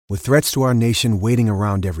With threats to our nation waiting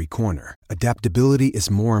around every corner, adaptability is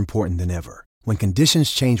more important than ever. When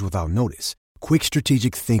conditions change without notice, quick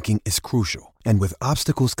strategic thinking is crucial. And with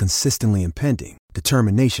obstacles consistently impending,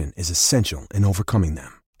 determination is essential in overcoming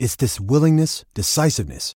them. It's this willingness,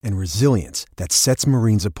 decisiveness, and resilience that sets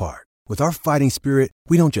Marines apart. With our fighting spirit,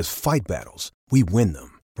 we don't just fight battles, we win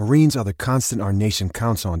them. Marines are the constant our nation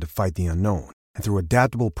counts on to fight the unknown. And through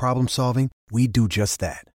adaptable problem solving, we do just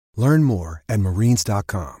that. Learn more at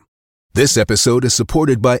marines.com. This episode is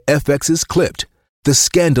supported by FX's Clipped, the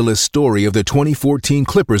scandalous story of the 2014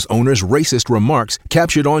 Clippers owner's racist remarks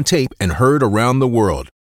captured on tape and heard around the world.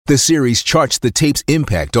 The series charts the tape's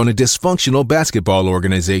impact on a dysfunctional basketball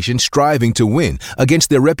organization striving to win against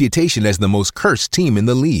their reputation as the most cursed team in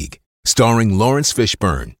the league. Starring Lawrence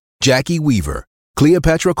Fishburne, Jackie Weaver,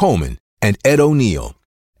 Cleopatra Coleman, and Ed O'Neill.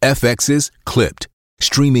 FX's Clipped,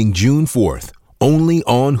 streaming June 4th, only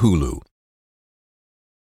on Hulu.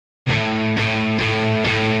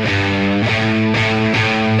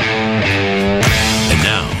 And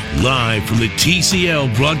now, live from the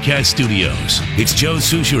TCL broadcast studios, it's Joe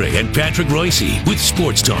Souchere and Patrick Royce with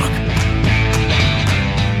Sports Talk.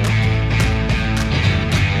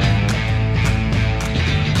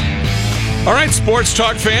 All right, Sports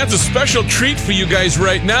Talk fans, a special treat for you guys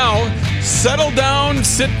right now. Settle down,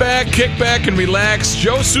 sit back, kick back, and relax.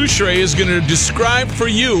 Joe Souchere is going to describe for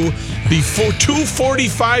you the two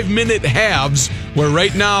 45-minute halves, where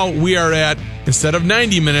right now we are at, instead of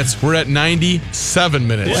 90 minutes, we're at 97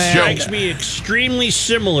 minutes. This strikes me extremely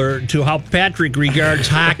similar to how Patrick regards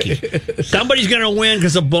hockey. Somebody's going to win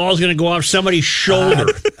because the ball's going to go off somebody's shoulder.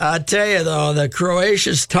 I'll tell you, though, the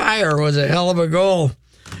Croatia's tire was a hell of a goal.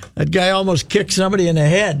 That guy almost kicked somebody in the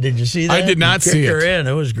head. Did you see that? I did not see it. Kicked her in.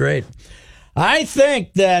 It was great. I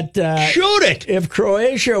think that Shoot it! If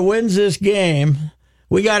Croatia wins this game,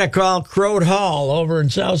 we got to call Croat Hall over in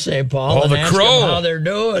South St. Paul and ask them how they're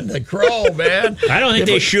doing. The Crow, man. I don't think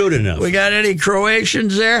they shoot enough. We got any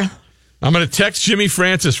Croatians there? I'm going to text Jimmy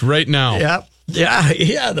Francis right now. Yep.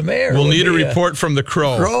 Yeah, the mayor. We'll need a report from the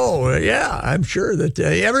Crow. Crow, yeah. I'm sure that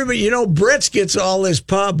everybody, Brits gets all this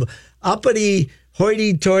pub uppity,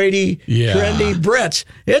 hoity-toity, trendy Brits.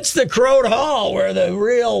 It's the Croat Hall where the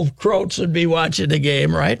real Croats would be watching the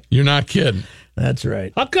game, right? You're not kidding. That's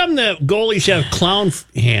right. How come the goalies have clown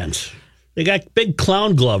hands? They got big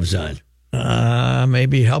clown gloves on.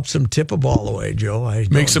 Maybe helps them tip a ball away, Joe.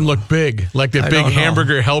 Makes them look big, like the big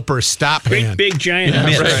hamburger helper stop hand. Big giant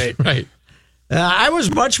mitts. Right. I was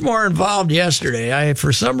much more involved yesterday.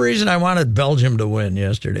 For some reason, I wanted Belgium to win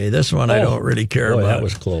yesterday. This one I don't really care about. That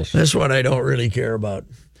was close. This one I don't really care about.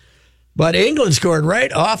 But England scored right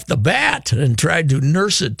off the bat and tried to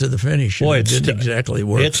nurse it to the finish. Boy, it didn't exactly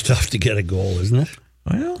work. It's tough to get a goal, isn't it?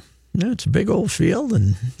 Well, yeah, it's a big old field,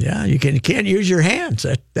 and you can't use your hands.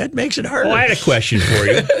 That makes it harder. Oh, I had a question for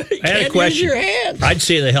you. Use your hands. I'd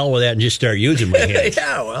say the hell with that and just start using my hands.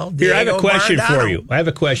 Yeah, well, here I have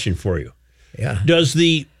a question for you. Yeah. Does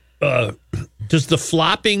the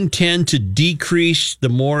flopping tend to decrease the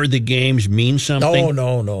more the games mean something?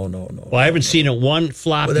 No. Well, I haven't seen one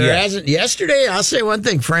flop yet. Hasn't. Yesterday, I'll say one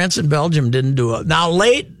thing. France and Belgium didn't do it. Now,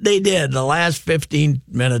 late they did. The last 15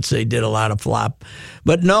 minutes, they did a lot of flop.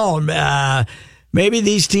 But no, maybe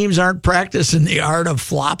these teams aren't practicing the art of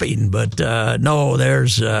flopping. But no,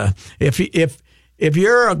 there's if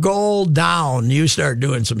you're a goal down, you start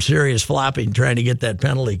doing some serious flopping, trying to get that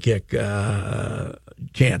penalty kick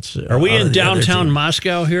chance. Are we in downtown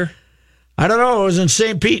Moscow here? I don't know. It was in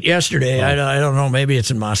St. Pete yesterday. I don't know. Maybe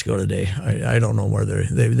it's in Moscow today. I don't know where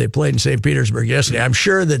they played in St. Petersburg yesterday. I'm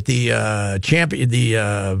sure that the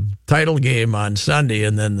title game on Sunday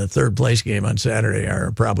and then the third place game on Saturday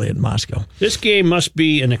are probably in Moscow. This game must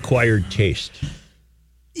be an acquired taste.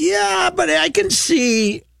 Yeah, but I can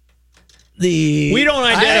see. We don't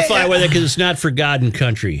identify with it because it's not for God and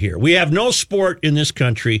country here. We have no sport in this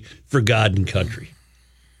country for God and country.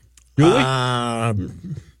 Do we?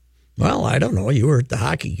 Well, I don't know. You were at the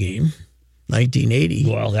hockey game, 1980.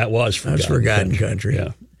 Well, that was for God and country.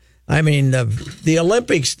 Yeah. I mean, the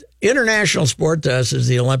Olympics, international sport to us is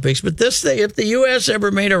the Olympics. But this thing, if the U.S. ever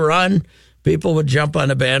made a run, people would jump on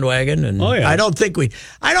the bandwagon. And I don't think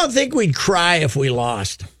we'd cry if we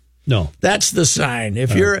lost. No, that's the sign.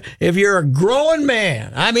 If you're a grown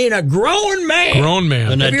man, I mean a grown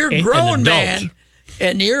man, if you're a grown man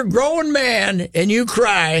and you're a grown man and you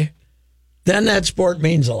cry, then that sport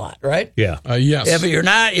means a lot, right? Yeah. Yes.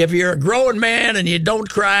 If you're a grown man and you don't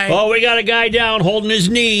cry, we got a guy down holding his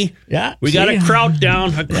knee. Yeah, we got a Kraut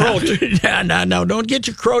down. A Kraut. No, don't get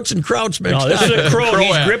your Croats and Krauts mixed up. No, this is a Croat.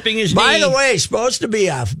 He's gripping his knee. By the way, supposed to be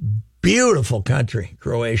a Beautiful country,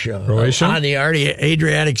 Croatia. On the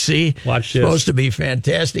Adriatic Sea. Watch this. Supposed to be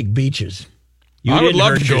fantastic beaches. You I would didn't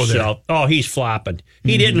love hurt to go yourself. Oh, he's flopping.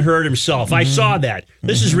 He didn't hurt himself. I saw that.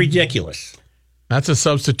 This is ridiculous. That's a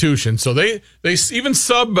substitution. So they even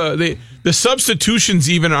the substitutions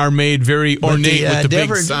even are made very ornate with the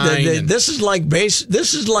big sign. This is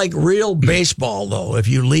like real baseball, though. If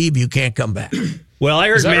you leave, you can't come back. Well, I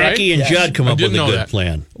heard that Mackey right? and Judd come up with a good that.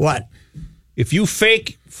 plan. What? If you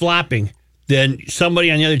fake flopping, then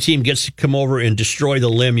somebody on the other team gets to come over and destroy the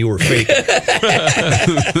limb you were faking.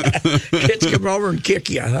 Kids come over and kick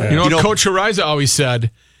you. Huh? You know, Coach Ariza always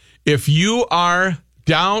said, if you are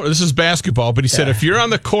down, this is basketball, but he said, if you're on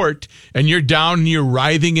the court and you're down and you're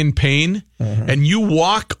writhing in pain and you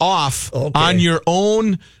walk off on your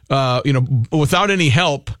own, without any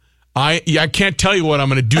help, I can't tell you what I'm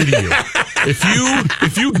going to do to you.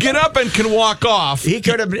 If you get up and can walk off, he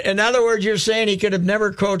could have. In other words, you're saying he could have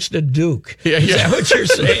never coached at Duke. Yeah, Is that what you're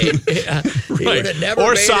saying? He would have never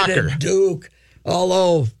Or made soccer. it at Duke.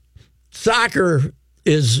 Although soccer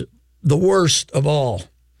is the worst of all.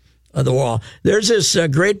 Of the wall. There's this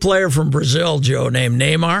great player from Brazil, Joe, named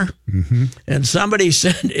Neymar, and somebody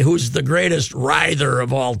said who's the greatest writher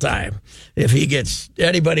of all time. If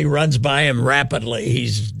anybody runs by him rapidly,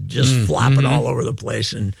 he's just flopping all over the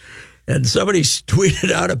place. And somebody tweeted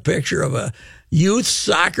out a picture of a youth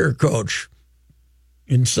soccer coach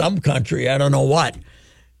in some country, I don't know what,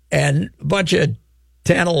 and a bunch of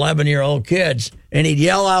 10, 11-year-old kids, and he'd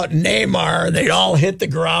yell out Neymar, and they'd all hit the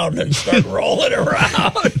ground and start rolling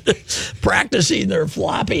around, practicing their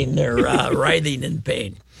flopping, their writhing in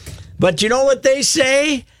pain. But you know what they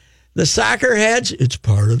say? The soccer heads, it's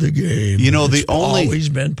part of the game. You know, it's always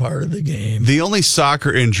been part of the game. The only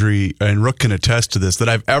soccer injury, and Rook can attest to this, that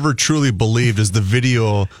I've ever truly believed is the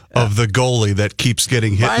video of the goalie that keeps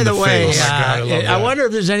getting hit in the face. By the way, I wonder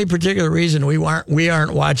if there's any particular reason we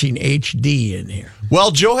aren't watching HD in here.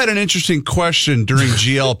 Well, Joe had an interesting question during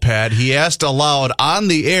GL Pad. He asked aloud on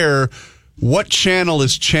the air, what channel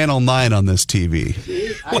is Channel 9 on this TV?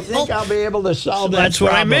 I think I'll be able to solve that That's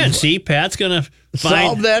problem. what I meant. See, Pat's going to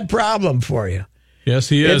Solve that problem for you. Yes,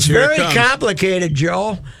 he is. It's Here very it comes. complicated,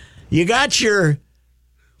 Joe. You got your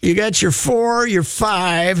 4, your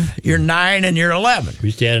 5, your 9, and your 11. We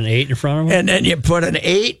used to add an 8 in front of him. And then you put an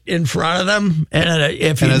 8 in front of them, and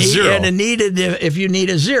if you need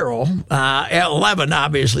a 0, at 11,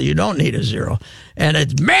 obviously you don't need a 0, and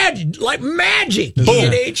it's like magic in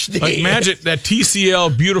HD. Like magic, that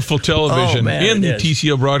TCL beautiful television in the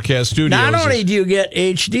TCL broadcast studios. Not only do you get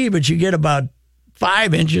HD, but you get about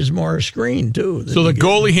 5 inches more screen too. So the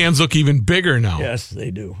goalie hands look even bigger now. Yes,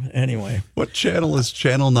 they do. Anyway, what channel is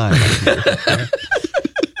Channel 9?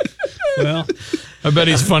 Well, I bet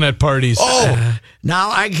he's fun at parties.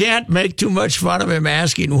 Now I can't make too much fun of him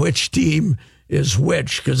asking which team is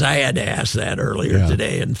which, because I had to ask that earlier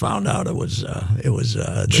today and found out it was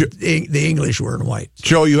the English were in white.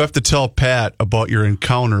 Joe, you have to tell Pat about your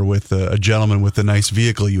encounter with a gentleman with a nice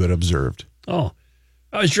vehicle you had observed.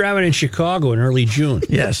 I was driving in Chicago in early June.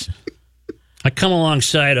 Yes. I come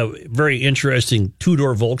alongside a very interesting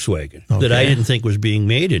 2-door Volkswagen that I didn't think was being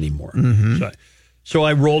made anymore. Mm-hmm. So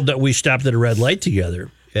I we stopped at a red light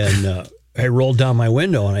together, and I rolled down my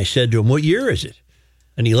window, and I said to him, "What year is it?"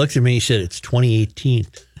 And he looked at me and he said, "It's 2018.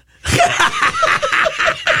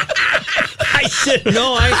 I said,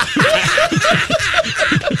 "No, I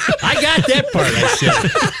got that part." I said,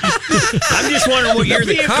 "I'm just wondering what year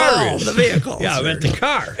the car is." The vehicle. Yeah, I meant the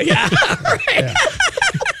car. Yeah, right.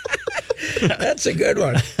 Yeah. That's a good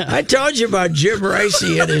one. I told you about Jim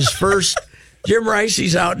Ricey at his first. Jim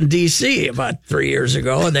Ricey's out in D.C. about 3 years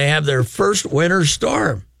ago, and they have their first winter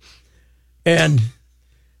storm. And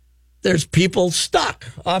there's people stuck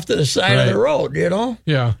off to the side of the road, you know?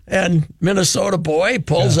 Yeah. And Minnesota boy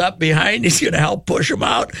pulls up behind. He's going to help push them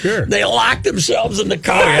out. Sure. They lock themselves in the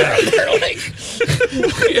car. They're like,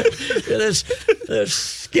 this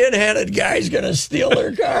skin-headed guy's going to steal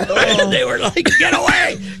their car. And they were like, get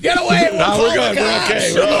away. We're good. We're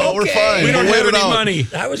okay. We're fine. We don't have any money.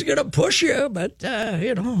 I was going to push you, but,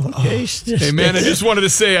 okay. Hey, man, I just wanted to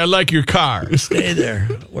say I like your car. Stay there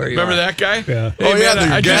where you Remember are. that guy? Yeah. Hey, man,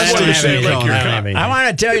 I gas just wanted to say I station like your car. I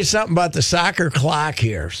want to tell you something about the soccer clock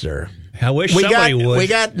here, sir. I wish somebody would. We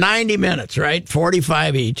got 90 minutes, right?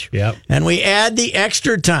 45 each. Yep. And we add the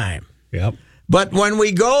extra time. Yep. But when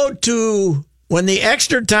the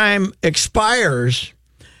extra time expires,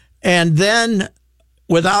 and then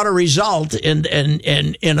without a result in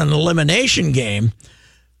an elimination game,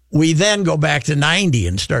 we then go back to 90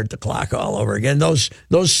 and start the clock all over again. Those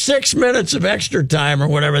 6 minutes of extra time or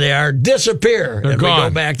whatever they are disappear. They're and gone. we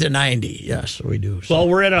go back to 90. Yes, we do. So Well,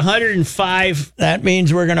 we're at 105. that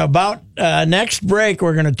means we're going to next break,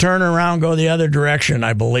 we're going to turn around, go the other direction,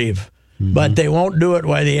 I believe. But they won't do it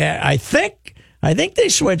while I think they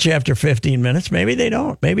switch after 15 minutes. Maybe they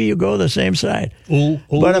don't. Maybe you go the same side.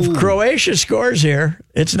 But if Croatia scores here,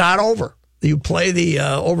 it's not over. You play the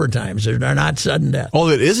overtimes. They're not sudden death. Oh,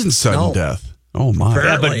 it isn't sudden No. death. Oh, my.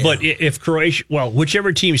 Yeah, Apparently, but if Croatia,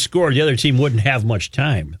 whichever team scored, the other team wouldn't have much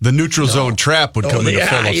time. The neutral zone trap would come into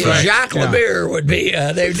full effect. Jacques Lemire would be.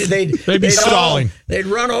 They'd be stalling. They'd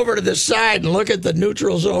run over to the side and look at the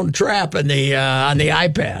neutral zone trap on the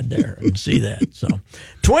iPad there and see that. So,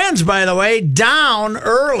 Twins, by the way, down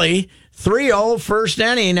early. 3-0 first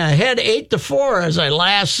inning, ahead 8-4 as I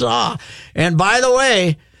last saw. And by the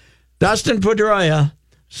way, Dustin Pedroia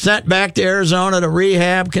sent back to Arizona to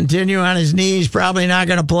rehab, continue on his knees, probably not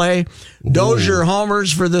going to play. Dozier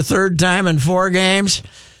homers for the third time in 4 games.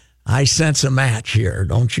 I sense a match here,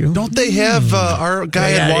 don't you? Don't they have our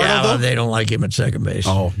guy Eduardo, though? They don't like him at second base.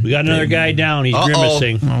 Oh, We got another guy down. He's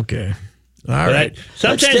grimacing. Okay. All right.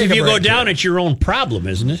 Sometimes Let's take if a you go break down, here. it's your own problem,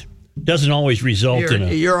 isn't it? Doesn't always result in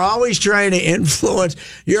a. You're always trying to influence.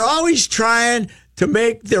 You're always trying to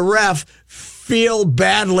make the ref feel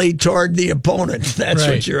badly toward the opponent. That's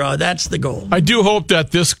Right. what you're on. That's the goal. I do hope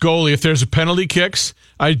that this goalie, if there's a penalty kicks,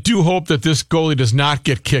 I do hope that this goalie does not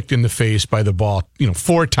get kicked in the face by the ball,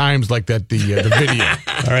 4 times like that, the video.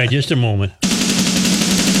 All right, just a moment.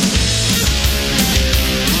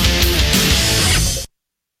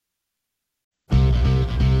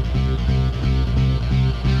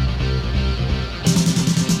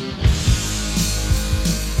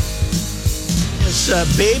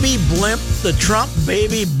 This baby blimp, the Trump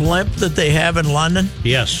baby blimp that they have in London,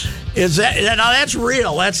 Yes. is that now that's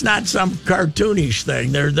real? That's not some cartoonish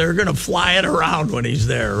thing. They're going to fly it around when he's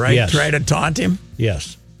there, right? Yes. Try to taunt him.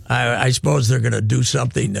 Yes. I suppose they're going to do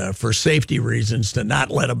something for safety reasons to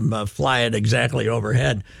not let him fly it exactly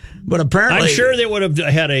overhead. But apparently, I'm sure they would have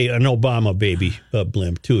had an Obama baby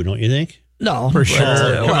blimp too, don't you think? no, For sure.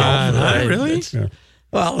 Come on, Really?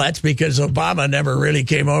 Well, that's because Obama never really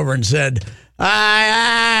came over and said,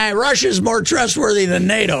 Russia's more trustworthy than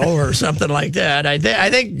NATO or something like that. I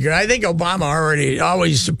think Obama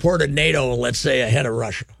always supported NATO, let's say, ahead of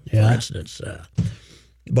Russia, for instance.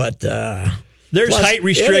 But There's plus, height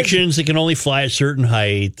restrictions. They can only fly at certain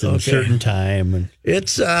height and a Okay. certain time. And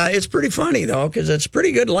it's pretty funny though, because it's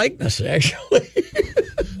pretty good likeness actually.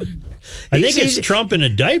 I think it's Trump in a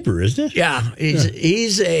diaper, isn't it? Yeah,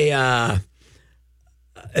 he's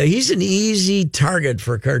an easy target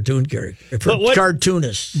for cartoon character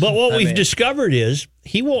cartoonists. But what we've discovered is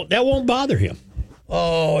that won't bother him.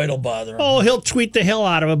 Oh, it'll bother him. Oh, he'll tweet the hell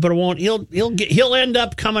out of it, but it won't. He'll end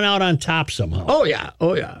up coming out on top somehow. Oh yeah.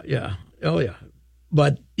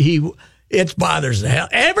 But it bothers the hell.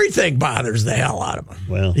 Everything bothers the hell out of him.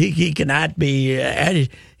 Well, he cannot be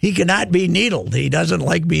needled. He doesn't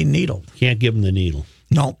like being needled. can't give him the needle.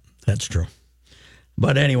 No, that's true.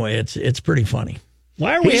 But anyway, it's pretty funny.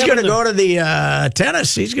 Why are we? He's going to go to the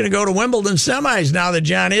tennis. He's going to go to Wimbledon semis now that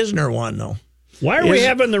John Isner won, though. Why are we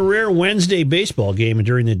having the rare Wednesday baseball game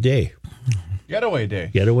during the day? Getaway day.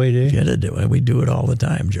 Getaway day. Yeah, we do it all the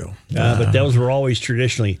time, Joe. But those were always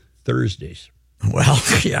traditionally Thursdays. Well,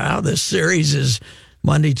 yeah, this series is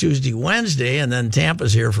Monday, Tuesday, Wednesday, and then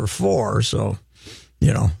Tampa's here for 4. So,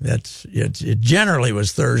 it generally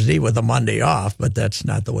was Thursday with a Monday off, but that's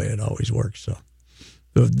not the way it always works. So,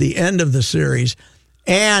 the end of the series.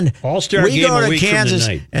 And All-Star we game go a to week from Kansas.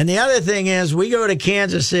 tonight. And the other thing is, we go to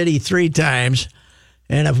Kansas City 3 times.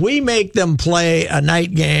 And if we make them play a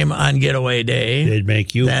night game on getaway day, They'd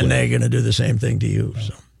make you then play. they're going to do the same thing to you.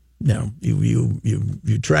 So,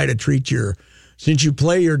 you try to treat since you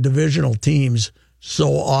play your divisional teams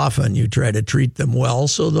so often, you try to treat them well,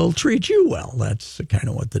 so they'll treat you well. That's kind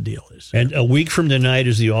of what the deal is. And a week from tonight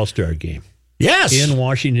is the All-Star game Yes, in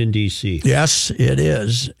Washington, D.C. yes, it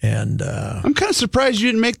is. And I'm kind of surprised you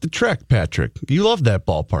didn't make the trek, Patrick. You love that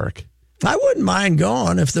ballpark. I wouldn't mind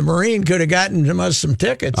going. If the Marine could have gotten us some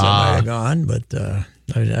tickets, I might have gone. But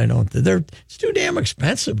I don't. It's too damn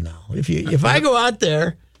expensive now. If I go out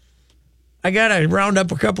there, I got to round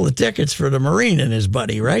up a couple of tickets for the Marine and his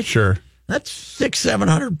buddy, right? Sure. That's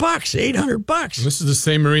 $600-700, $800. This is the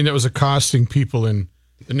same Marine that was accosting people in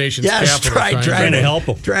the nation's capital. trying to help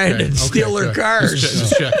them. Trying to steal their cars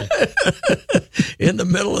Just checking. in the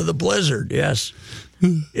middle of the blizzard. Yes.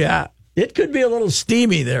 Yeah. It could be a little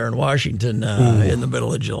steamy there in Washington in the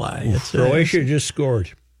middle of July. Croatia just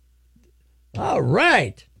scored. All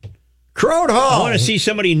right. Croat I Hall. want to see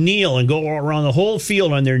somebody kneel and go around the whole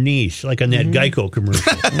field on their knees, like on that Geico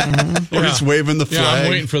commercial. Or just waving the Yeah, flag.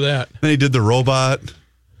 I'm waiting for that. Then he did the robot.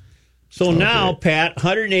 So now, Pat,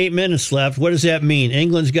 108 minutes left. What does that mean?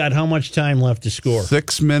 England's got how much time left to score?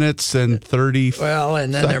 6 minutes and 30 Well,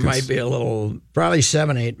 and then there seconds. might be a little, probably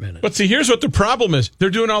 7-8 minutes. But see, here's what the problem is. They're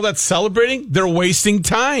doing all that celebrating. They're wasting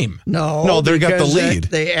time. No, they got the because lead.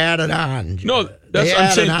 They added on. No, They that's what I'm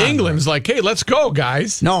added saying. on. England's like, hey, let's go,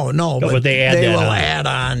 guys. No, but they add that will on. add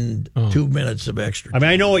on 2 minutes of extra. I mean,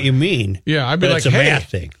 I know what you mean. Yeah, I'd be but like, it's a hey. math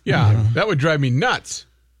thing. Yeah, that would drive me nuts.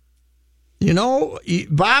 You know,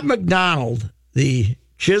 Bob McDonald, the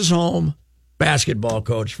Chisholm basketball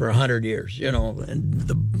coach for 100 years, and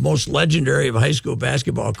the most legendary of high school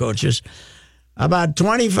basketball coaches, about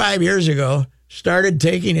 25 years ago, started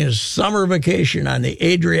taking his summer vacation on the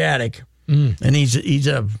Adriatic. And he's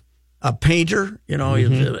a painter, he's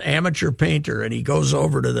an amateur painter, and he goes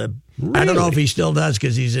over to the, I don't know if he still does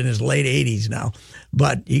because he's in his late 80s now,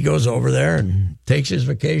 but he goes over there and takes his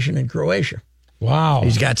vacation in Croatia. Wow.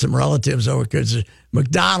 He's got some relatives over because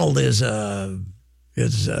McDonald is a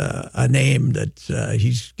name that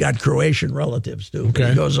he's got Croatian relatives too. Okay.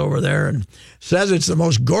 He goes over there and says it's the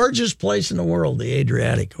most gorgeous place in the world, the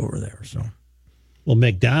Adriatic over there. So Well,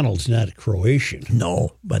 McDonald's not Croatian.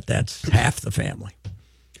 no, but that's half the family.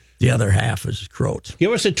 The other half is Croats.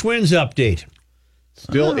 Give us a Twins update.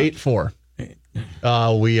 Still 8-4.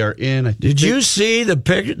 We are in. Did you see the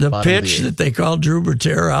pitch that they called Drew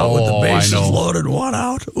Bertera out with the Oh, I bases know. loaded, one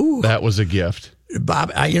out? Ooh. That was a gift.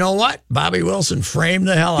 Bob, you know what? Bobby Wilson framed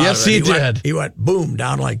the hell out Yes, of it. he did. He went boom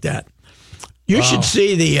down like that. You should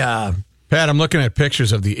see the. Pat, I'm looking at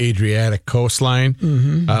pictures of the Adriatic coastline.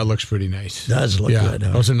 It looks pretty nice. Does look good,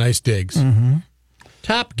 huh? Those are nice digs.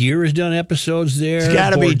 Top Gear has done episodes there. It's got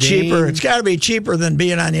to be Bourdain. cheaper. It's got to be cheaper than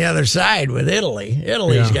being on the other side with Italy.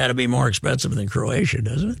 Italy's Yeah. got to be more expensive than Croatia,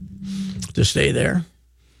 doesn't it? To stay there.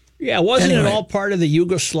 Yeah, wasn't Anyway. it all part of the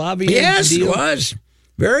Yugoslavia Yes, deal? it was.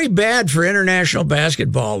 Very bad for international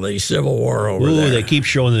basketball, the Civil War over Ooh, there. they keep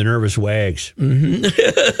showing the nervous wags. They're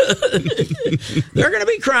going to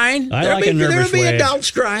be crying. I There'll like be, a nervous there'll be wag. adults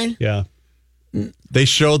crying. Yeah. They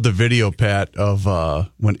showed the video, Pat, of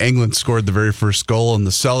when England scored the very first goal and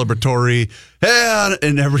the celebratory,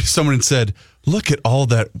 and someone said, "Look at all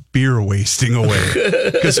that beer wasting away,"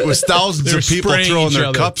 because it was thousands They were of people spraying throwing each their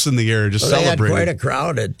other. cups in the air just Well, they had celebrating. quite a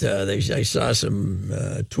crowd at. I saw some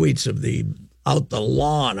tweets of the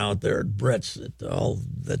lawn out there at Brits that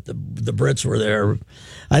the Brits were there.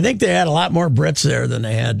 I think they had a lot more Brits there than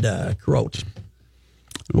they had Croats.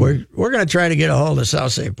 We're going to try to get a hold of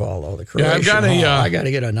South St. Paul though. The Croatian I've got a, Hall. I got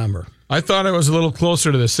to get a number. I thought I was a little closer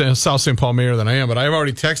to the South St. Paul mayor than I am, but I've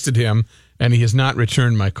already texted him, and he has not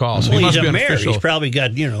returned my call. So Well, he must he's be a an mayor. official. He's probably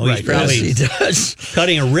got, he's Right. probably Yes, he does.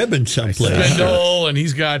 cutting a ribbon someplace. Spindle, and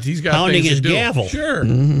he's got Pounding things his to do. gavel. Sure.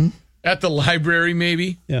 At the library,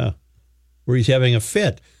 maybe. Yeah. Where he's having a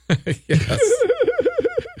fit. Yes.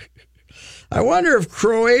 I wonder if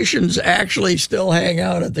Croatians actually still hang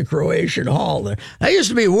out at the Croatian Hall. There, that used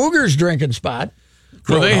to be Wooger's drinking spot.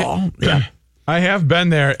 Croat Hall. Yeah. I have been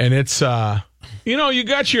there, and it's you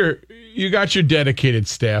got your dedicated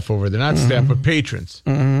staff over there, not staff but patrons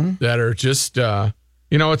that are just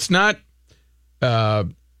it's not.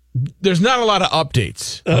 There's not a lot of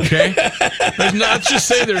updates. Okay, let's just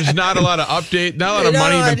say there's not a lot of update, not a lot of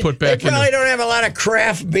money been put back They probably into. don't have a lot of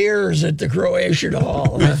craft beers at the Croatian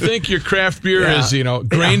Hall. I think your craft beer is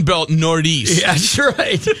Grain Belt Northeast. Yeah, that's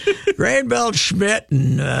right. Grain Belt Schmidt,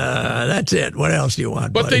 and that's it. What else do you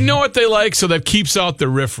want? But buddy? they know what they like, so that keeps out the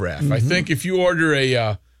riffraff. I think if you order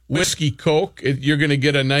a whiskey Coke, you're going to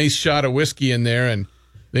get a nice shot of whiskey in there, and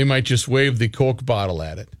they might just wave the Coke bottle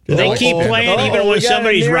at it. Do they keep playing even when we got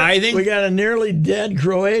somebody's We writhing? got a nearly dead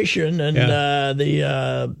Croatian, and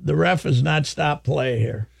the ref has not stopped play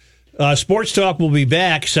here. Sports Talk will be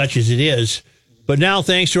back, such as it is. But now,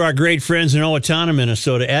 thanks to our great friends in Owatonna,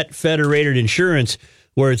 Minnesota, at Federated Insurance,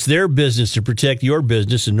 where it's their business to protect your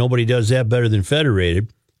business, and nobody does that better than Federated.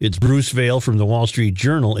 It's Bruce Vail from the Wall Street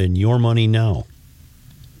Journal in Your Money Now.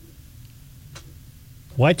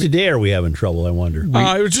 Why today are we having trouble, I wonder?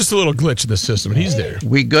 It was just a little glitch in the system, and he's there.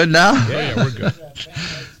 We good now? Yeah, we're good.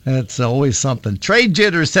 That's always something. Trade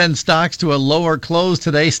jitters send stocks to a lower close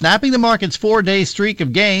today, snapping the market's 4-day streak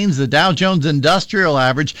of gains. The Dow Jones Industrial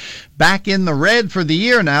Average back in the red for the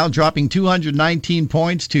year now, dropping 219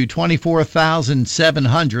 points to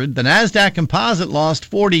 24,700. The Nasdaq Composite lost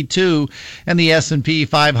 42, and the S&P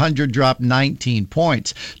 500 dropped 19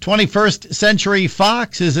 points. 21st Century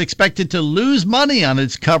Fox is expected to lose money on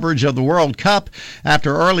its coverage of the World Cup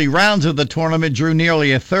after early rounds of the tournament drew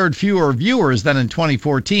nearly a third fewer viewers than in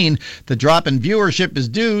 2014. 2014. The drop in viewership is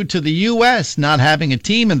due to the U.S. not having a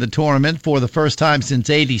team in the tournament for the first time since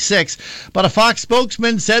 '86. But a Fox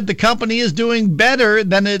spokesman said the company is doing better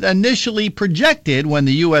than it initially projected when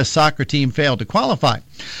the U.S. soccer team failed to qualify.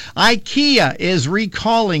 IKEA is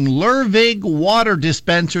recalling Lervig water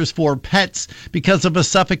dispensers for pets because of a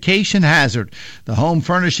suffocation hazard. The home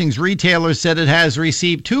furnishings retailer said it has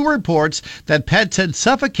received 2 reports that pets had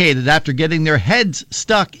suffocated after getting their heads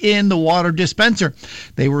stuck in the water dispenser.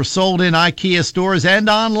 They were sold in IKEA stores and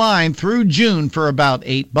online through June for about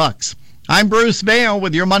 $8. I'm Bruce Vail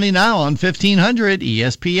with your Money Now on 1500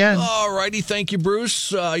 ESPN. All righty. Thank you,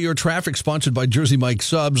 Bruce. Your traffic sponsored by Jersey Mike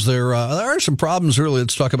Subs. There are some problems early.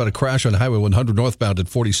 Let's talk about a crash on Highway 100 northbound at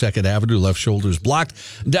 42nd Avenue. Left shoulder is blocked.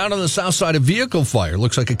 Down on the south side, a vehicle fire.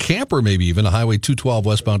 Looks like a camper, maybe even. A Highway 212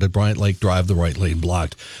 westbound at Bryant Lake Drive, the right lane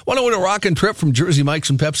blocked. Want to win a rockin' trip from Jersey Mike's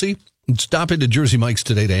and Pepsi? Stop into Jersey Mike's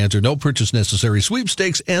today to answer. No purchase necessary.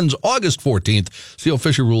 Sweepstakes ends August 14th. See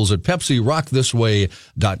official rules at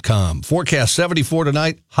PepsiRockThisWay.com. Forecast 74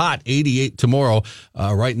 tonight, hot 88 tomorrow.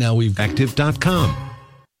 Right now we've Active.com.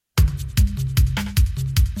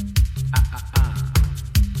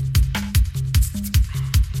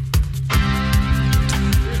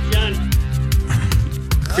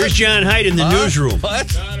 Here's John Haidt in the newsroom. What?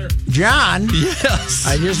 John, Yes.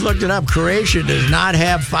 I just looked it up. Croatia does not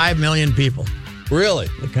have 5 million people Really?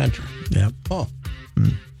 in the country. Yep. Oh.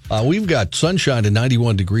 We've got sunshine and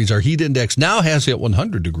 91 degrees. Our heat index now has hit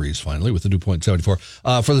 100 degrees finally with the dew point 74.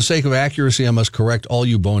 For the sake of accuracy, I must correct all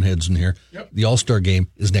you boneheads in here. Yep. The All-Star game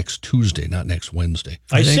is next Tuesday, not next Wednesday.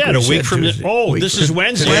 I said a week from Tuesday. this is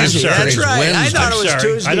Wednesday. Wednesday. I'm sorry. That's right. I Wednesday. thought it was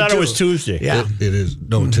Tuesday. I thought it was too. Tuesday. Yeah. It is.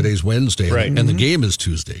 No, today's Wednesday. Right. And the game is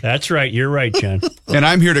Tuesday. That's right. You're right, John. And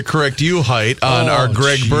I'm here to correct you, Haidt, on our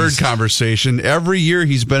Greg Bird conversation. Every year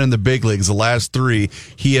he's been in the big leagues, the last 3,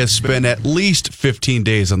 he has spent at least 15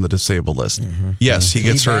 days on the disabled list. Yes, he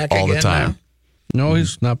gets hurt back all the again time. No,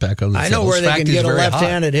 he's not back on the I know field. where In they fact, can he's get a very hot.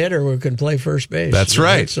 left-handed hitter who can play first base. That's We'll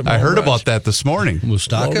right. hit some I home heard runs. about that this morning.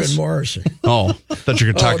 Moustakis? Logan Morrison. Oh, I thought you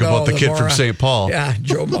were going to talk about the kid from Mora. St. Paul. Yeah,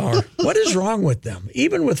 Joe Mauer. What is wrong with them?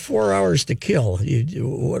 Even with 4 hours to kill,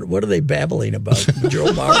 what are they babbling about? Joe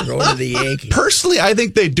Mauer going to the Yankees. Personally, I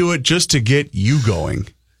think they do it just to get you going,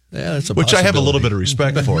 Yeah, that's a which I have a little possibility. bit of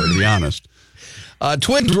respect for, to be honest.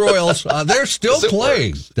 Twins Royals, they're still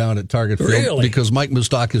playing down at Target Field Really? because Mike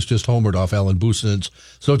Moustakis just homered off Alan Boussin's.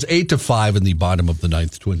 So it's 8-5 in the bottom of the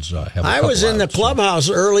 9th. Twins have a I was couple in the outs. clubhouse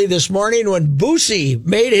early this morning when Boosie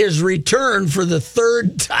made his return for the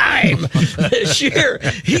 3rd time this year.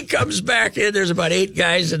 He comes back in. There's about 8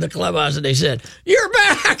 guys in the clubhouse, and they said, "You're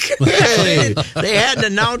back." Hey. They hadn't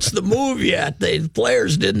announced the move yet. The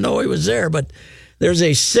players didn't know he was there. But there's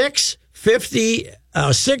a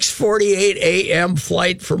 6:48 a.m.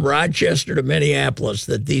 flight from Rochester to Minneapolis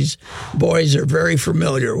that these boys are very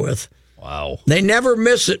familiar with. Wow. They never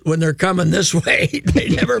miss it when they're coming this way. They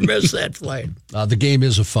never miss that flight. The game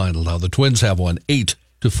is a final now. The Twins have won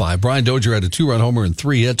 8-5. Brian Dozier had a 2-run homer and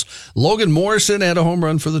 3 hits. Logan Morrison had a home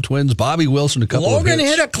run for the Twins. Bobby Wilson, a couple of hits. Logan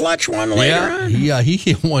hit a clutch one later on. He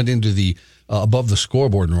hit one into the above the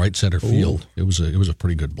scoreboard in right center field. It was a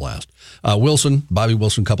pretty good blast. Bobby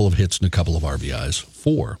Wilson, couple of hits and a couple of RBIs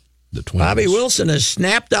for the Twins. Bobby Wilson has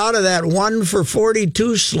snapped out of that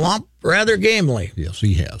 1-for-42 slump rather gamely. Yes,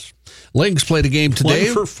 he has. Lynx played a game today.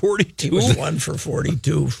 1-for-42.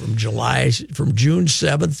 1-for-42 from June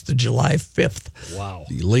 7th to July 5th. Wow.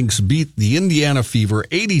 The Lynx beat the Indiana Fever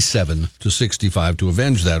 87-65 to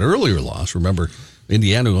avenge that earlier loss. Remember,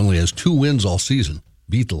 Indiana only has 2 wins all season.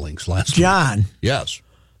 Beat the Lynx last week. John, Yes.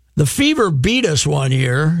 the Fever beat us one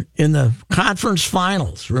year in the conference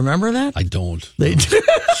finals. Remember that? I don't. They did.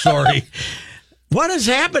 Sorry. What has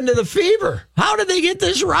happened to the Fever? How did they get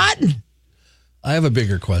this rotten? I have a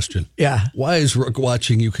bigger question. Yeah. Why is Rook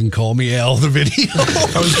watching You Can Call Me Al the video?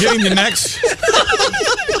 I was getting the next.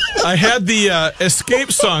 I had the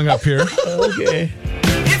Escape song up here. Okay.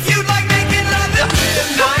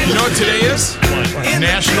 You know what today is?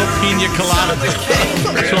 National Pina Colada Day.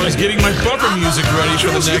 So I was getting my bumper music ready for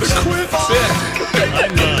the next bit.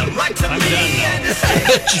 I'm done now.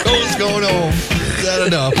 Joe's going home. Is that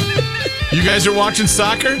enough? You guys are watching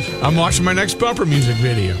soccer? I'm watching my next bumper music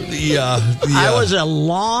video. I was a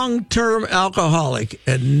long-term alcoholic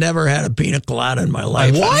and never had a pina colada in my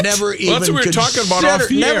life. What? Never even Well, that's what we were talking about off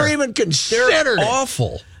the Never air. even considered it.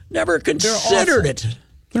 Awful. Never considered it.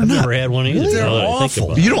 I've never had one either. They're now that I think awful.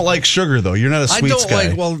 about it. You don't like sugar, though. You're not a I sweets don't guy.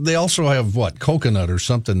 like, well, they also have coconut or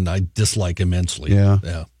something I dislike immensely. Yeah.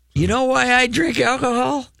 Yeah. You know why I drink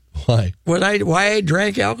alcohol? Why? Why I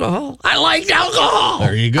drank alcohol? I liked alcohol.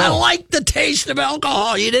 There you go. I liked the taste of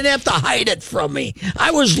alcohol. You didn't have to hide it from me.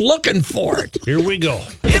 I was looking for it. Here we go.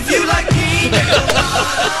 If you like me,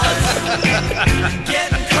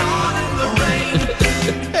 get caught in the rain.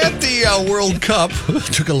 At the World Cup,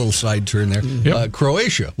 took a little side turn there.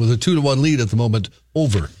 Croatia with a 2-1 lead at the moment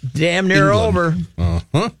over. Damn near England.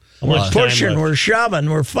 over. We're pushing, we're shoving,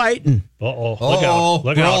 we're fighting. Uh-oh. Look out.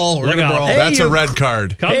 Look out. Look out. Hey, That's a red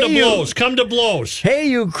card. Come to blows. Come to blows. Hey,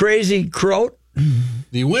 you crazy croat.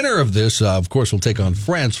 The winner of this, of course, will take on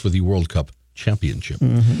France for the World Cup championship.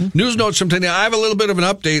 News notes from today. I have a little bit of an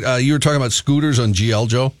update. You were talking about scooters on GL,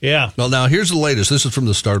 Joe? Yeah. Well, now here's the latest. This is from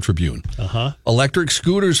the Star Tribune. Electric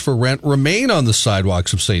scooters for rent remain on the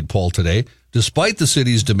sidewalks of St. Paul today, despite the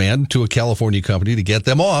city's demand to a California company to get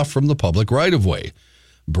them off from the public right-of-way.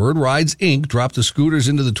 Bird Rides, Inc. dropped the scooters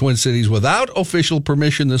into the Twin Cities without official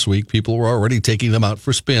permission this week. People were already taking them out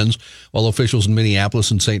for spins, while officials in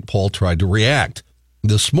Minneapolis and St. Paul tried to react.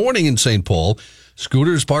 This morning in St. Paul,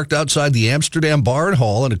 scooters parked outside the Amsterdam Bar and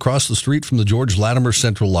Hall and across the street from the George Latimer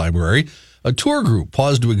Central Library. A tour group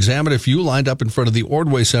paused to examine a few lined up in front of the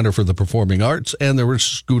Ordway Center for the Performing Arts, and there was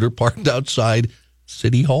a scooter parked outside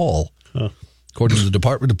City Hall. According to the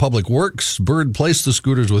Department of Public Works, Bird placed the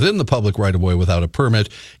scooters within the public right-of-way without a permit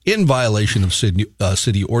in violation of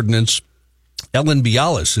city ordinance. Ellen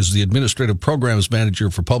Bialis is the Administrative Programs Manager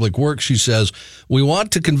for Public Works. She says, we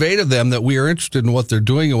want to convey to them that we are interested in what they're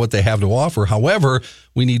doing and what they have to offer. However,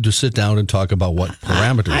 we need to sit down and talk about what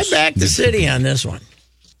parameters. I back the city on this one.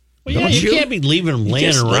 Well, yeah, you can't be leaving them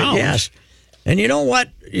laying around. Yes. And you know what?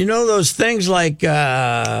 You know those things like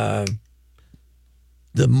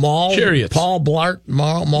the mall, Chariots. Paul Blart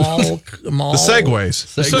mall. The Segways.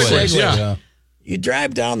 Segways, yeah. You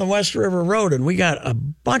drive down the West River Road, and we got a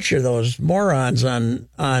bunch of those morons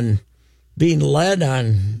on being led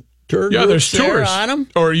on tour Yeah, there's groups there tours. on them.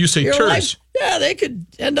 Or you say You're tourists. like, they could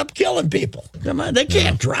end up killing people. Come on, they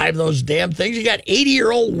can't drive those damn things. You got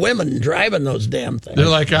 80-year-old women driving those damn things. They're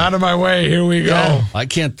like, out of my way, here we go. Yeah. I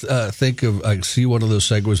can't see one of those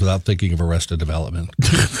Segways without thinking of Arrested Development.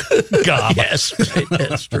 God. Yes, right,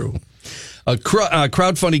 that's true. A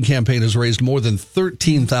crowdfunding campaign has raised more than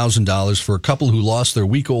 $13,000 for a couple who lost their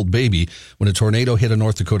week-old baby when a tornado hit a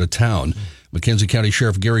North Dakota town. McKenzie County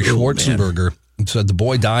Sheriff Gary Schwarzenberger said the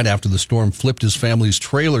boy died after the storm flipped his family's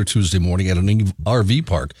trailer Tuesday morning at an RV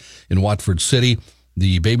park in Watford City.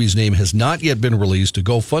 The baby's name has not yet been released. A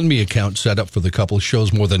GoFundMe account set up for the couple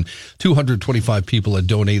shows more than 225 people had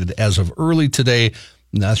donated as of early today.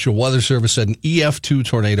 National Weather Service said an EF2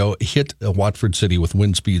 tornado hit Watford City with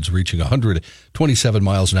wind speeds reaching 127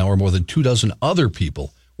 miles an hour. More than 24 other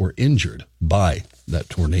people were injured by that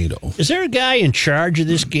tornado. Is there a guy in charge of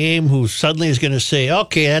this game who suddenly is going to say,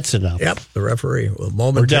 okay, that's enough? Yep, the referee. Well,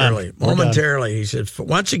 momentarily. We're done. Momentarily. He said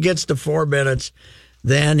once it gets to 4 minutes,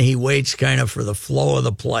 then he waits kind of for the flow of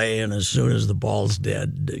the play, and as soon as the ball's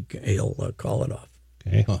dead, he'll call it off.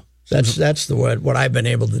 Okay. Huh. That's what I've been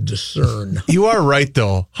able to discern. You are right,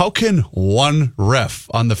 though. How can one ref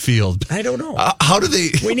on the field? I don't know. How do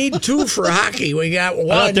they? We need 2 for hockey. We got 1.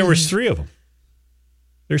 I thought there was 3 of them.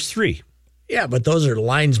 There's 3. Yeah, but those are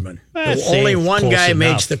linesmen. Say Only one close guy enough.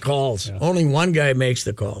 makes the calls. Yeah. Only one guy makes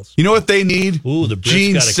the calls. You know what they need? Ooh, the Brits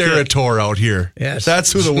Gene got a kick. Sarator out here. Yes.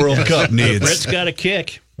 That's who the World Cup needs. Brits got a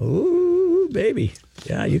kick. Ooh, baby.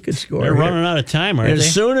 Yeah, you could score. They're here. running out of time, aren't they?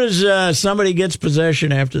 As soon as somebody gets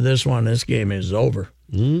possession after this one, this game is over.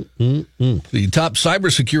 The top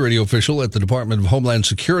cybersecurity official at the Department of Homeland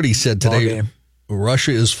Security said today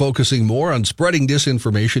Russia is focusing more on spreading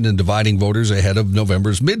disinformation and dividing voters ahead of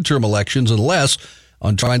November's midterm elections and less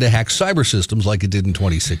on trying to hack cyber systems like it did in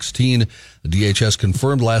 2016. The DHS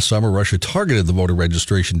confirmed last summer Russia targeted the voter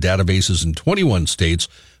registration databases in 21 states,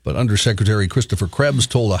 but Undersecretary Christopher Krebs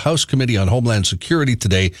told a House Committee on Homeland Security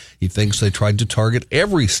today he thinks they tried to target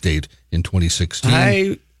every state in 2016.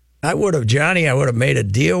 I would have made a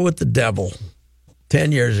deal with the devil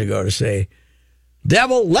 10 years ago to say,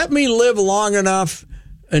 devil, let me live long enough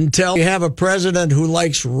until you have a president who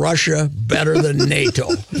likes Russia better than NATO.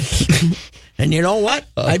 And you know what?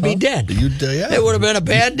 I'd be dead. It would have been a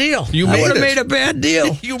bad deal. I would have made a bad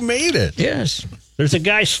deal. You made it. Yes. There's a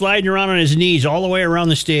guy sliding around on his knees all the way around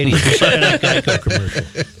the stadium. Just like that Geico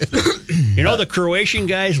commercial. You know, the Croatian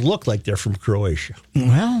guys look like they're from Croatia.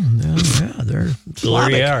 Well, yeah, they're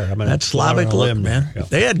Slavic. There you are. That's Slavic look, man. Yeah.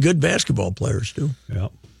 They had good basketball players, too. Yeah.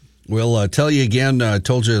 We'll tell you again, I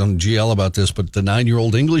told you on GL about this, but the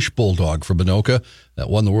 9-year-old English bulldog from Anoka that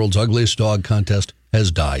won the world's ugliest dog contest has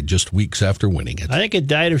died just weeks after winning it. I think it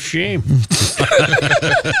died of shame.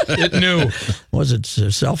 It knew. Was it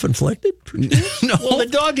self-inflicted? No. Well, the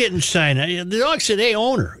dog didn't sign it. The dog said, "Hey,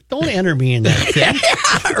 owner, don't enter me in that thing."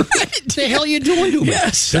 What the hell are you doing to me?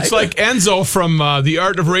 Yes. It's like Enzo from The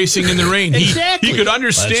Art of Racing in the Rain. Exactly. He could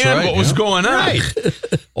understand what was going on. Right.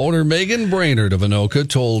 Owner Megan Brainerd of Anoka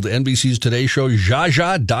told NBC's Today Show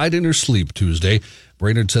Zsa died in her sleep Tuesday.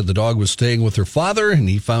 Brainerd said the dog was staying with her father, and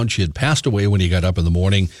he found she had passed away when he got up in the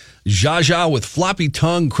morning. Zsa with floppy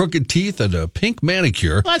tongue, crooked teeth, and a pink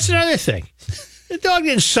manicure. Well, that's another thing. The dog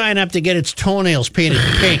didn't sign up to get its toenails painted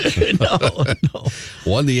pink. No.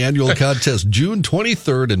 Won the annual contest June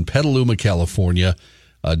 23rd in Petaluma, California.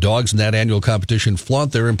 Dogs in that annual competition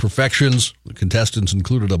flaunt their imperfections. The contestants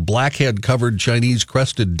included a blackhead-covered Chinese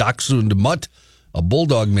crested Dachshund mutt, a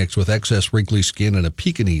bulldog mix with excess wrinkly skin, and a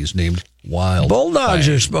Pekingese named Wild. Bulldogs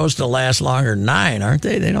are supposed to last longer than 9, aren't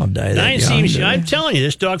they? They don't die that 9 young, seems. do they? I'm telling you,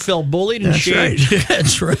 this dog felt bullied and That's shamed. right.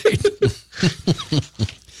 That's right.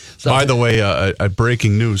 By the way, a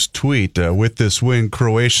breaking news tweet. With this win,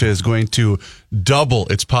 Croatia is going to double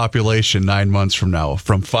its population 9 months from now,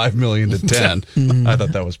 from 5 million to 10. I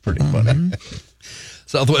thought that was pretty funny.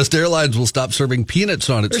 Southwest Airlines will stop serving peanuts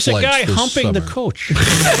on its There's a flights guy this humping summer. the coach.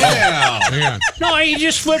 Yeah. No, he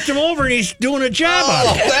just flipped him over and he's doing a job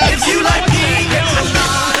on it. If you like me,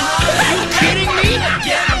 Are you kidding me?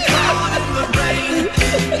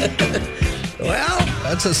 Well,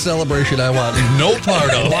 That's a celebration I want no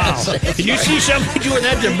part of. Wow. Did you see somebody doing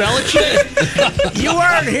that to Belichick? you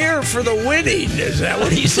aren't here for the winning. Is that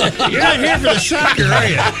what he said? You're not here for the soccer, are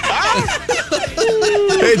you?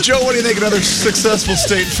 Hey, Joe, what do you think? Another successful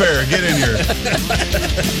state fair. Get in here.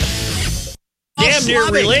 Damn near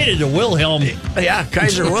Slavic. related to Wilhelm. Yeah,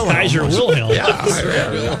 Kaiser Wilhelm. Kaiser Wilhelm.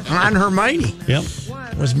 Yeah, Ron Hermione Yep.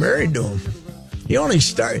 was married to him. He only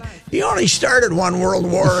started one World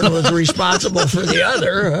War and was responsible for the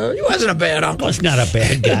other. He wasn't a bad uncle. Well, it's not a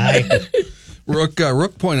bad guy.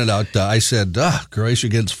 Rook pointed out, I said, Croatia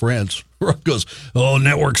against France. Rook goes,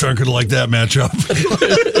 networks aren't going to like that matchup.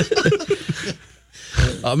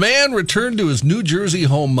 A man returned to his New Jersey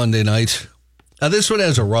home Monday night. Now, this one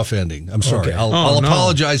has a rough ending. I'm sorry. Okay. I'll no.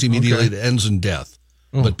 apologize immediately. It ends in death.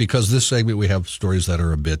 But because this segment, we have stories that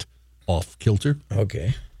are a bit off kilter.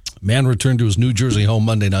 Okay. Man returned to his New Jersey home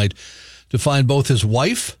Monday night to find both his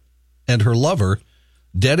wife and her lover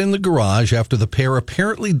dead in the garage after the pair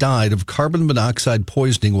apparently died of carbon monoxide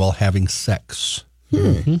poisoning while having sex.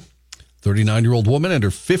 39-year-old woman and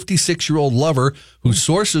her 56-year-old lover, whose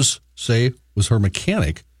sources say was her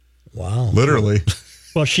mechanic. Wow. Literally.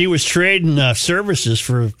 Well, she was trading services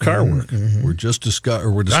for car work. Were just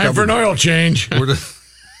discovered. Time for an oil change. Were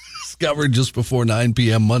discovered just before 9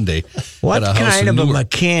 p.m. Monday. What at a house kind in of a Newark.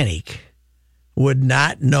 mechanic would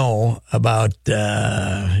not know about,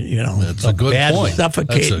 That's a good bad point.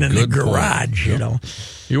 suffocating That's a in the good point. garage, you know?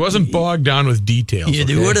 He wasn't bogged down with details. You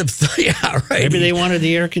okay? would have, yeah, right. Maybe they wanted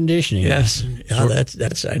the air conditioning. Yes. Yeah,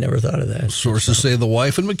 that's. I never thought of that. Sources say the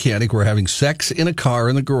wife and mechanic were having sex in a car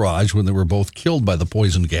in the garage when they were both killed by the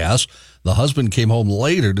poison gas. The husband came home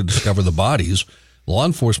later to discover the bodies. Law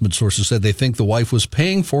enforcement sources said they think the wife was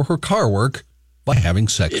paying for her car work by having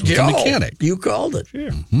sex with the mechanic. You called it.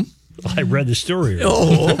 I read the story.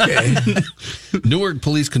 Oh, okay. Newark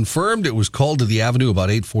police confirmed it was called to the avenue about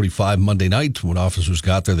 8:45 Monday night. When officers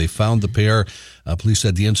got there, they found the pair. Police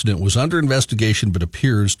said the incident was under investigation, but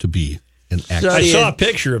appears to be an accident. I saw a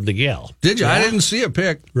picture of the gal. Did you? I didn't see a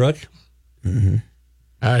pic. Rook?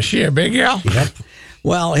 She a big gal? Yep.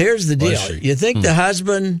 Well, here's the deal. she? You think the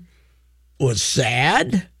husband was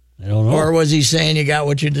sad, I don't know. or was he saying you got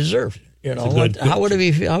what you deserved? You know, how would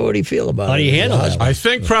he feel about it? How do you handle that? I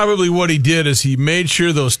think probably what he did is he made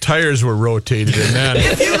sure those tires were rotated, and then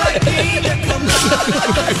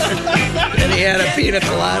And he had a pina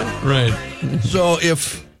colada. right. So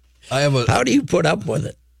if I have a How do you put up with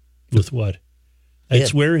it? With what?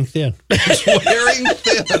 It's wearing thin. wearing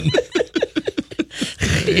thin.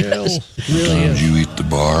 Sometimes you eat the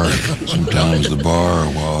bar, sometimes the bar,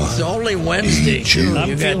 well, It's only Wednesday.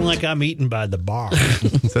 I'm feeling like I'm eating by the bar.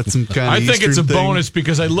 Is that some kind of I think it's a Eastern thing? bonus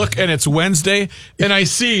because I look and it's Wednesday, and I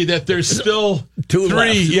see that there's still Two three.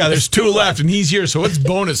 left. Yeah, there's two left, and he's here, so it's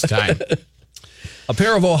bonus time. A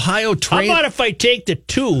pair of Ohio How train. about if I take the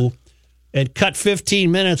 2 and cut 15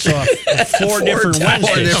 minutes off of 4 different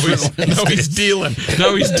Wednesdays? Now he's dealing.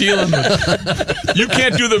 Now he's dealing with. You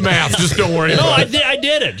can't do the math. Just don't worry No, about it. I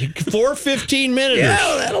did it. 4 15-minuters. Yeah,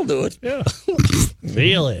 well, that'll do it. Yeah.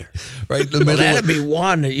 See you later. Right in the Well, middle. that'd be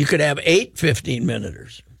one. You could have 8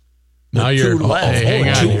 15-minuters. Now you're. Hang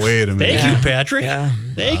on. Wait a minute. Thank you, Patrick. Yeah.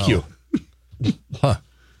 Thank you.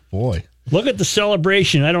 Boy. Look at the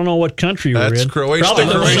celebration. I don't know what country we're in. That's Croatia. Probably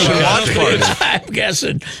The Croatian watch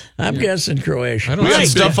party. I'm guessing Croatia. I don't We got think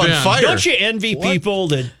stuff they've on been. fire. Don't you envy people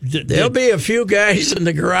that There'll be a few guys in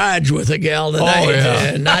the garage with a gal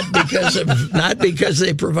tonight, not because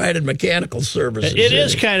they provided mechanical services. It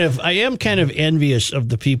is kind of. I am kind of envious of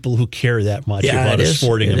the people who care that much about a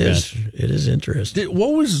sporting event. It is interesting.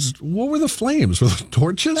 What were the flames? Were the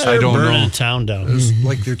torches? I don't Burning know. the town down. It was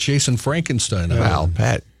like they're chasing Frankenstein. Well,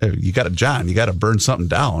 Pat, you got to burn something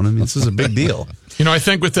down. I mean, this is a big deal. You know, I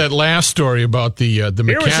think with that last story about the Here was a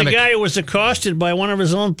mechanic. guy who was accosted by one of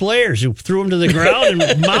his own players who threw him to the ground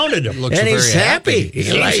and mounted him. Looks And he's very happy. He's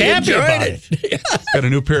happy about it. Got a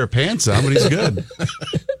new pair of pants on, but he's good.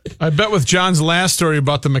 I bet with John's last story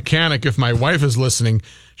about the mechanic, if my wife is listening,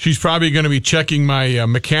 she's probably going to be checking my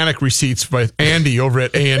mechanic receipts by Andy over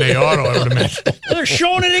at A&A Auto, I would imagine. They're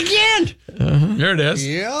showing it again. There it is.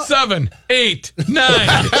 Yeah. 7, 8, 9.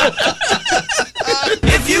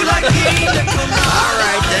 If you like All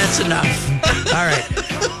right, that's enough. All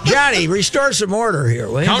right. Johnny, restore some order here,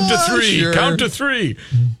 will you? Count to 3. Sure. Count to 3.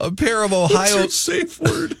 A pair of Ohio Safe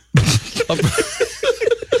word.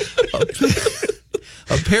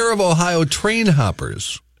 a pair of Ohio train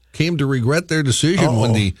hoppers came to regret their decision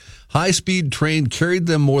when the high-speed train carried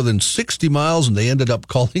them more than 60 miles and they ended up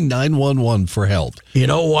calling 911 for help. You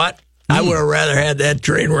know what? I would have rather had that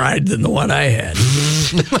train ride than the one I had.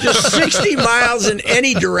 Just 60 miles in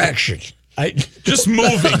any direction. Just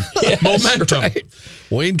moving. Momentum. Right.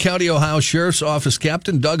 Wayne County, Ohio Sheriff's Office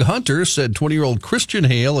Captain Doug Hunter said 20-year-old Christian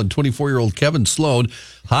Hale and 24-year-old Kevin Sloan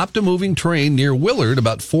hopped a moving train near Willard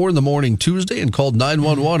about 4 in the morning Tuesday and called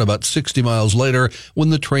 911 about 60 miles later when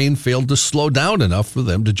the train failed to slow down enough for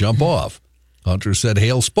them to jump off. Hunter said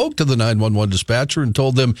Hale spoke to the 911 dispatcher and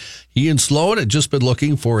told them he and Sloan had just been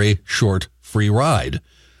looking for a short, free ride.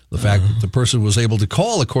 The fact that the person was able to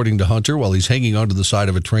call, according to Hunter, while he's hanging onto the side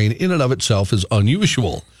of a train in and of itself is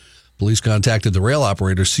unusual. Police contacted the rail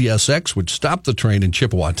operator CSX, which stopped the train in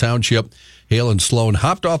Chippewa Township. Hale and Sloan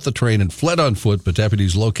hopped off the train and fled on foot, but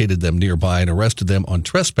deputies located them nearby and arrested them on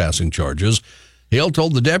trespassing charges. Hale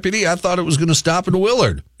told the deputy, "I thought it was going to stop in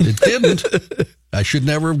Willard. It didn't. I should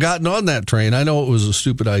never have gotten on that train. I know it was a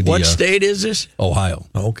stupid idea." What state is this? Ohio.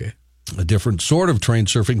 Okay. A different sort of train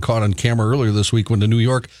surfing caught on camera earlier this week when a New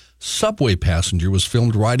York subway passenger was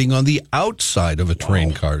filmed riding on the outside of a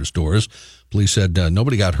train car's doors. Police said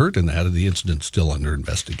nobody got hurt in that, and the incident's still under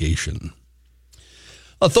investigation.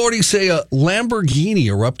 Authorities say a Lamborghini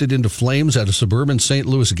erupted into flames at a suburban St.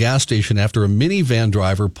 Louis gas station after a minivan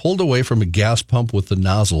driver pulled away from a gas pump with the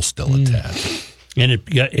nozzle still attached. And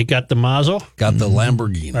it got the Mazo, Got the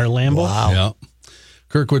Lamborghini. our Lambo. Yeah.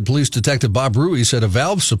 Kirkwood Police Detective Bob Ruey said a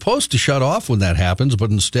valve's supposed to shut off when that happens,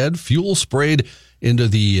 but instead fuel sprayed into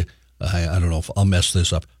the, I don't know if I'll mess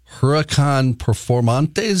this up, Huracan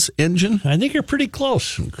Performantes engine. I think you're pretty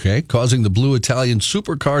close. Okay, causing the blue Italian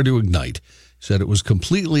supercar to ignite. He said it was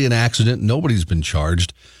completely an accident. Nobody's been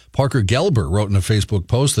charged. Parker Gelber wrote in a Facebook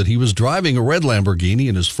post that he was driving a red Lamborghini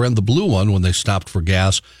and his friend the blue one when they stopped for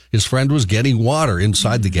gas. His friend was getting water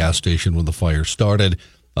inside the gas station when the fire started.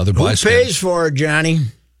 Other Who bystanders. pays for it, Johnny?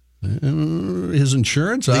 His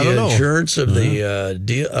insurance? I don't know. The insurance of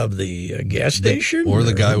the gas station? Or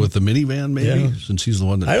the guy with the minivan, maybe, since he's the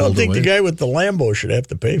one that I don't pulled think away. the guy with the Lambo should have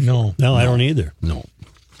to pay for it. No, I don't either. No.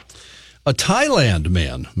 A Thailand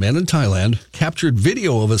man in Thailand, captured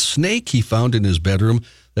video of a snake he found in his bedroom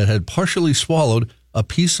that had partially swallowed a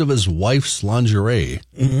piece of his wife's lingerie.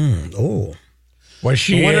 Oh, Was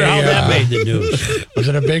she I wonder how a, that made the news. Was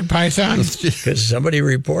it a big python? because somebody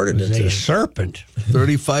reported it. A to serpent.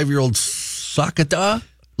 35-year-old Sakata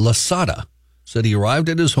Lasada said he arrived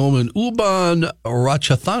at his home in Ubon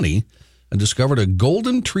Ratchathani and discovered a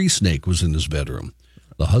golden tree snake was in his bedroom.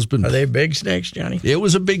 The husband... Are they big snakes, Johnny? It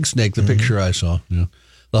was a big snake, the picture I saw. Yeah.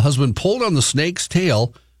 The husband pulled on the snake's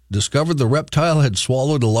tail, discovered the reptile had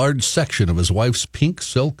swallowed a large section of his wife's pink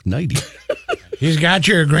silk nightie. He's got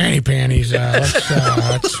your granny panties.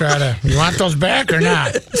 Let's try to... You want those back or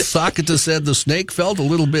not? Sakata said the snake felt a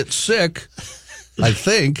little bit sick. I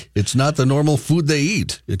think it's not the normal food they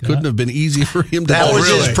eat. It couldn't have been easy for him to... That was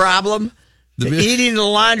really. his problem? Eating the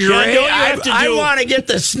lingerie? John, don't you have to I do- want to get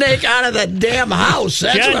the snake out of the damn house.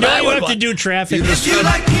 That's John, what don't I you would have to want. do traffic? you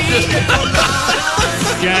like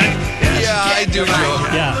John? Yeah, I do, Joe.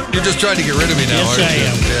 Yeah. You're just trying to get rid of me now, Yes, aren't I you?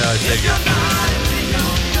 am. Yeah, I take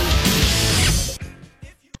it.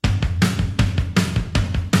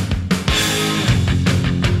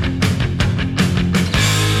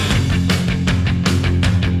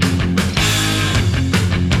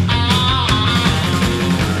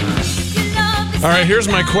 All right, here's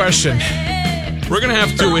my question. We're going to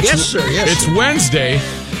have to. Yes, sir. Yes, it's sir. Wednesday.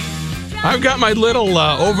 I've got my little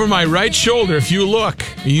over my right shoulder. If you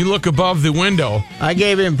look above the window. I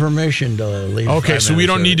gave him permission to leave. Okay, so we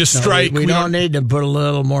don't need to strike. No, we don't need to put a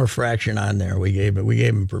little more fraction on there. We gave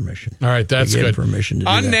him permission. All right, that's we gave good. Him permission to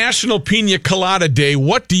do on that. National Pina Colada Day,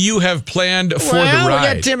 what do you have planned for the ride?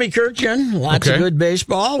 We got Timmy Kirchen, lots of good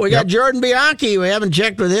baseball. We got Jordan Bianchi. We haven't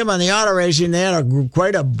checked with him on the auto racing. They had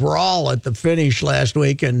quite a brawl at the finish last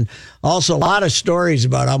week, and also a lot of stories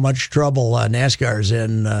about how much trouble NASCAR's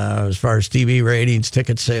in as far as TV ratings,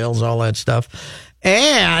 ticket sales, all that stuff.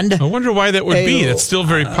 And I wonder why that would be. It's still a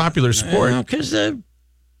very popular sport. Because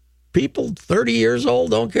people 30 years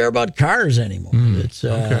old don't care about cars anymore. It's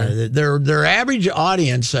their average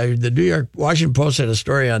audience. The New York Washington Post had a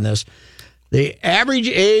story on this. The average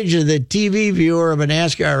age of the TV viewer of a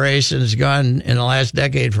NASCAR race has gone in the last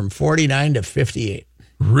decade from 49 to 58.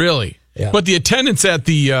 Really? Yeah. But the attendance at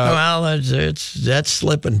the well, that's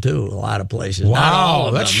slipping too. A lot of places. Wow, Not all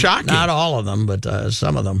of that's them. shocking. Not all of them, but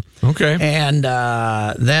some of them. Okay. And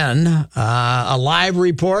then a live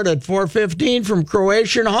report at 4:15 from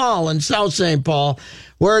Croatian Hall in South St. Paul,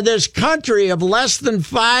 where this country of less than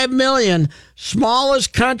 5 million,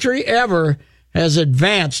 smallest country ever, has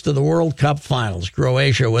advanced to the World Cup Finals.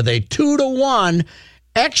 Croatia with a 2-1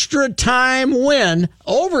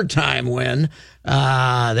 overtime win.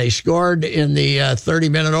 They scored in the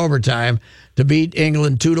 30-minute overtime to beat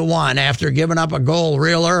England 2-1 after giving up a goal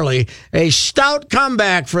real early. A stout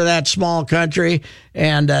comeback for that small country,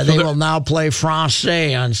 and they will now play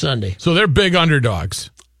Francais on Sunday. So they're big underdogs.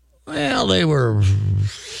 Well, they were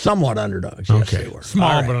somewhat underdogs. Yes, Okay. they were.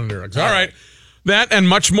 Small but underdogs. All right. That and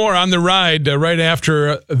much more on the ride right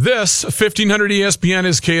after this. 1500 ESPN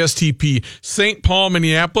is KSTP. St. Paul,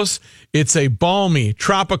 Minneapolis. It's a balmy,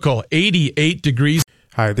 tropical 88 degrees.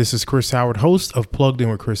 Hi, this is Chris Howard, host of Plugged In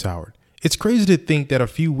with Chris Howard. It's crazy to think that a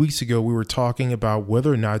few weeks ago we were talking about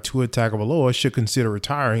whether or not Tua Tagovailoa should consider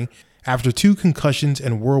retiring after 2 concussions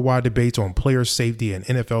and worldwide debates on player safety and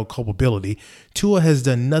NFL culpability. Tua has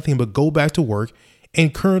done nothing but go back to work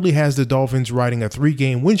and currently has the Dolphins riding a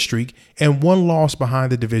 3-game win streak and 1 loss behind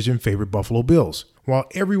the division favorite Buffalo Bills. While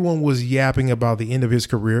everyone was yapping about the end of his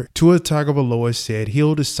career, Tua Tagovailoa said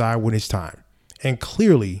he'll decide when it's time. And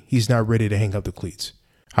clearly, he's not ready to hang up the cleats.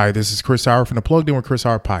 Hi, this is Chris Howard from the Plugged In with Chris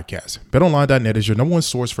Howard podcast. BetOnline.net is your #1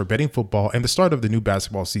 source for betting football and the start of the new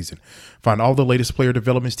basketball season. Find all the latest player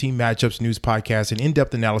developments, team matchups, news, podcasts, and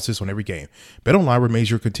in-depth analysis on every game. BetOnline remains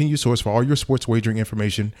your continued source for all your sports wagering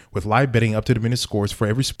information with live betting, up-to-the-minute scores for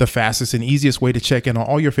the fastest and easiest way to check in on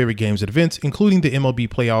all your favorite games and events, including the MLB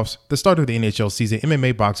playoffs, the start of the NHL season,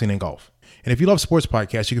 MMA, boxing, and golf. And if you love sports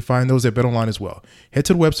podcasts, you can find those at BetOnline as well. Head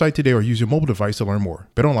to the website today or use your mobile device to learn more.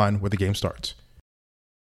 BetOnline, where the game starts.